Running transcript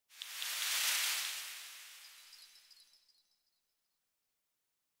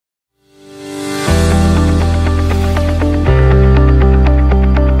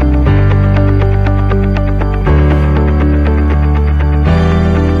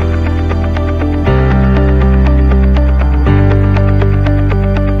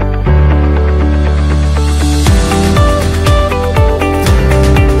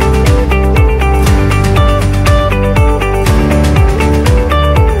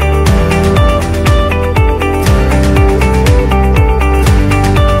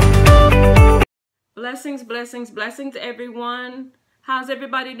Blessings, blessings, blessings, everyone. How's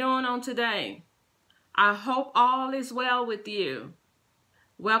everybody doing on today? I hope all is well with you.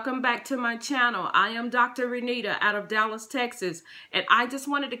 Welcome back to my channel. I am Dr. Renita out of Dallas, Texas, and I just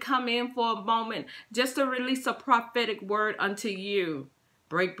wanted to come in for a moment just to release a prophetic word unto you.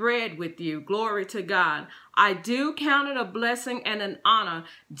 Break bread with you. Glory to God. I do count it a blessing and an honor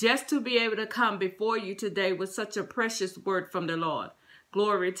just to be able to come before you today with such a precious word from the Lord.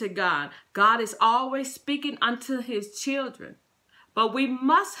 Glory to God. God is always speaking unto his children. But we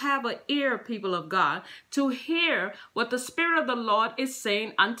must have an ear, people of God, to hear what the Spirit of the Lord is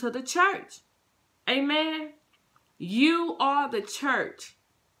saying unto the church. Amen. You are the church.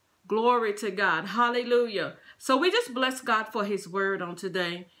 Glory to God. Hallelujah. So we just bless God for his word on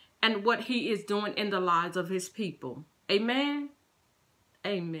today and what he is doing in the lives of his people. Amen.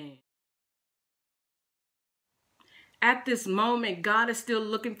 Amen. At this moment, God is still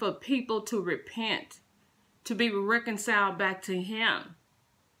looking for people to repent, to be reconciled back to him.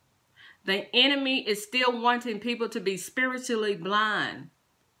 The enemy is still wanting people to be spiritually blind.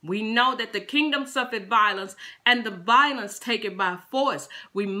 We know that the kingdom suffered violence and the violence taken by force.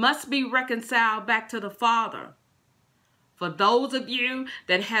 We must be reconciled back to the Father. For those of you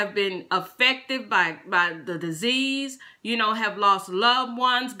that have been affected by the disease, have lost loved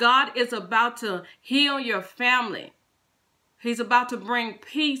ones, God is about to heal your family. He's about to bring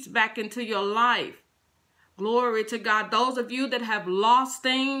peace back into your life. Glory to God. Those of you that have lost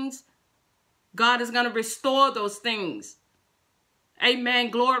things, God is going to restore those things.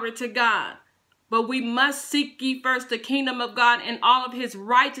 Amen. Glory to God. But we must seek ye first the kingdom of God and all of his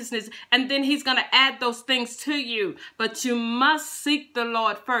righteousness, and then he's going to add those things to you. But you must seek the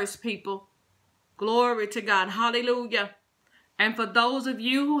Lord first, people. Glory to God. Hallelujah. And for those of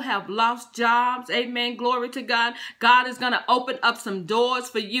you who have lost jobs, amen, glory to God, God is going to open up some doors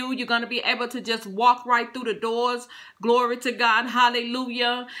for you. You're going to be able to just walk right through the doors. Glory to God.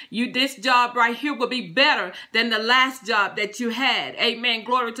 Hallelujah. This job right here will be better than the last job that you had. Amen.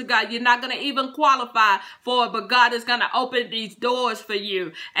 Glory to God. You're not going to even qualify for it, but God is going to open these doors for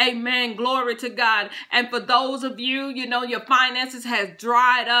you. Amen. Glory to God. And for those of you, your finances has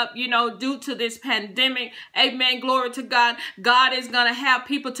dried up, due to this pandemic. Amen. Glory to God. God is going to have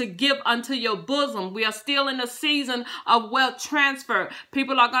people to give unto your bosom. We are still in a season of wealth transfer.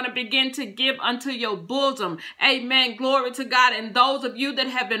 People are going to begin to give unto your bosom. Amen. Glory to God. And those of you that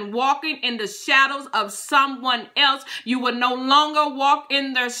have been walking in the shadows of someone else, you will no longer walk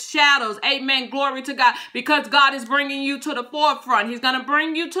in their shadows. Amen. Glory to God. Because God is bringing you to the forefront. He's going to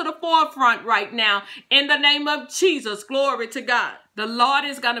bring you to the forefront right now in the name of Jesus. Glory to God. The Lord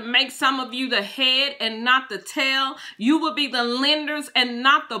is going to make some of you the head and not the tail. You will be the lenders and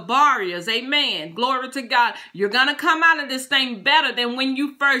not the borrowers. Amen. Glory to God. You're going to come out of this thing better than when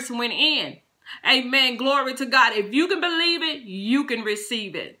you first went in. Amen. Glory to God. If you can believe it, you can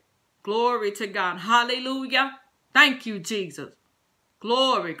receive it. Glory to God. Hallelujah. Thank you, Jesus.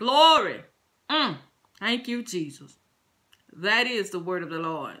 Glory, glory. Thank you, Jesus. That is the word of the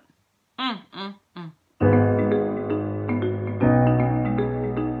Lord.